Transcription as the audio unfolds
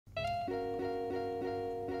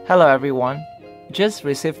Hello everyone, just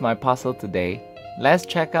received my parcel today. Let's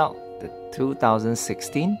check out the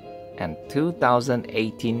 2016 and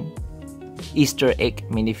 2018 Easter egg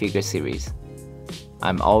minifigure series.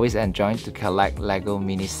 I'm always enjoying to collect Lego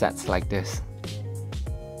mini sets like this.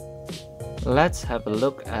 Let's have a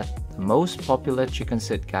look at the most popular chicken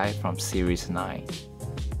suit guy from series 9.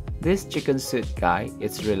 This chicken suit guy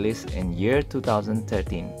is released in year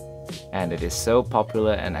 2013 and it is so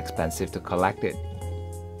popular and expensive to collect it.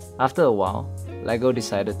 After a while, Lego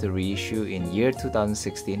decided to reissue in year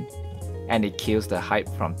 2016 and it kills the hype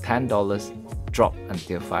from $10 drop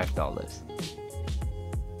until $5.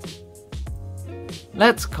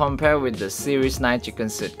 Let's compare with the series 9 chicken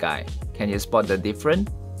suit guy. Can you spot the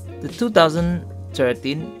difference? The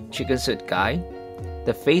 2013 chicken suit guy,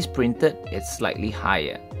 the face printed is slightly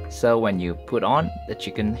higher, so when you put on the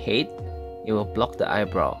chicken head, it will block the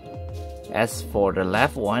eyebrow. As for the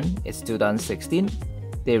left one, it's 2016.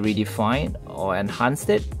 They redefined or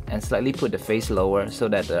enhanced it and slightly put the face lower so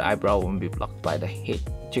that the eyebrow won't be blocked by the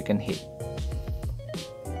chicken head.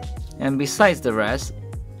 And besides the rest,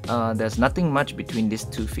 there's nothing much between these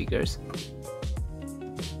two figures.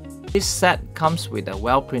 This set comes with a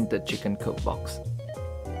well-printed chicken coop box.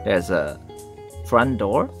 There's a front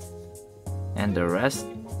door and the rest,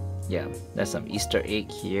 there's some Easter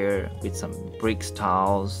egg here with some bricks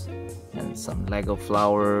tiles and some Lego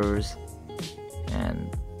flowers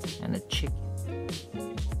and a chicken.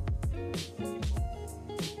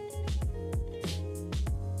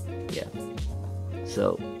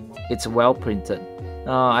 So it's well printed.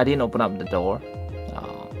 I didn't open up the door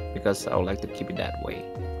because I would like to keep it that way.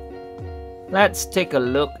 Let's take a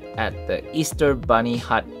look at the Easter Bunny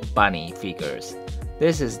Hut Bunny figures.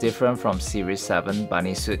 This is different from Series 7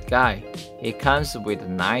 Bunny Suit Guy. It comes with a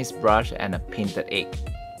nice brush and a painted egg.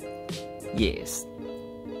 Yes.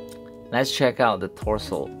 Let's check out the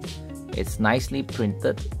torso. It's nicely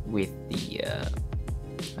printed with the,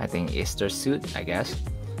 I think Easter suit, I guess.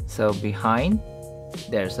 So behind,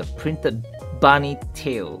 there's a printed bunny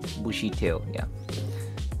tail, bushy tail,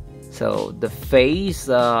 So the face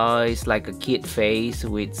is like a kid face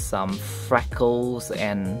with some freckles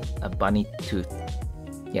and a bunny tooth.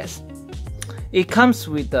 Yes. It comes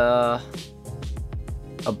with a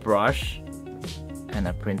brush and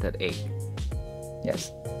a printed egg.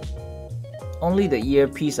 Yes. Only the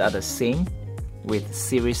earpiece are the same with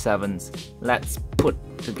Series 7's. Let's put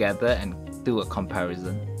together and do a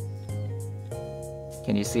comparison.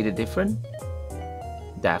 Can you see the difference?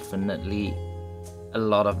 Definitely a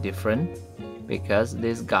lot of difference because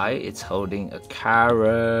this guy is holding a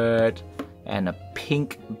carrot and a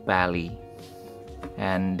pink belly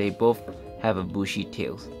and they both have a bushy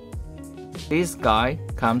tails. This guy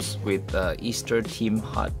comes with a Easter theme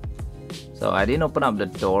hut, so I didn't open up the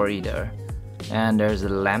door either. And there's a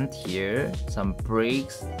lamp here, some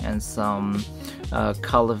bricks and some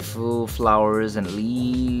colorful flowers and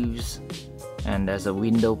leaves, and there's a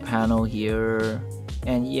window panel here.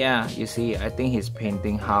 And you see, I think he's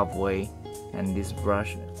painting halfway and this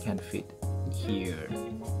brush can fit here.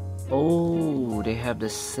 Oh, they have the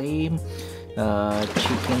same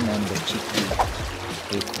chicken and the chicky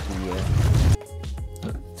with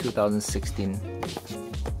the 2016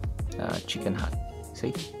 chicken hut.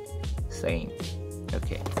 See? Same.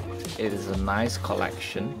 Okay, it is a nice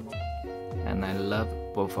collection and I love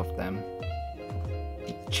both of them,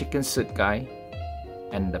 the chicken suit guy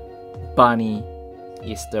and the bunny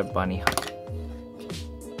Easter bunny hut.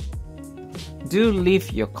 Do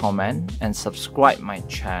leave your comment and subscribe my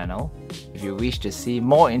channel if you wish to see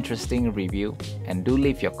more interesting review, and do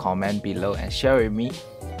leave your comment below and share with me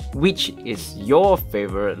which is your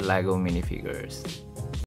favorite Lego minifigures.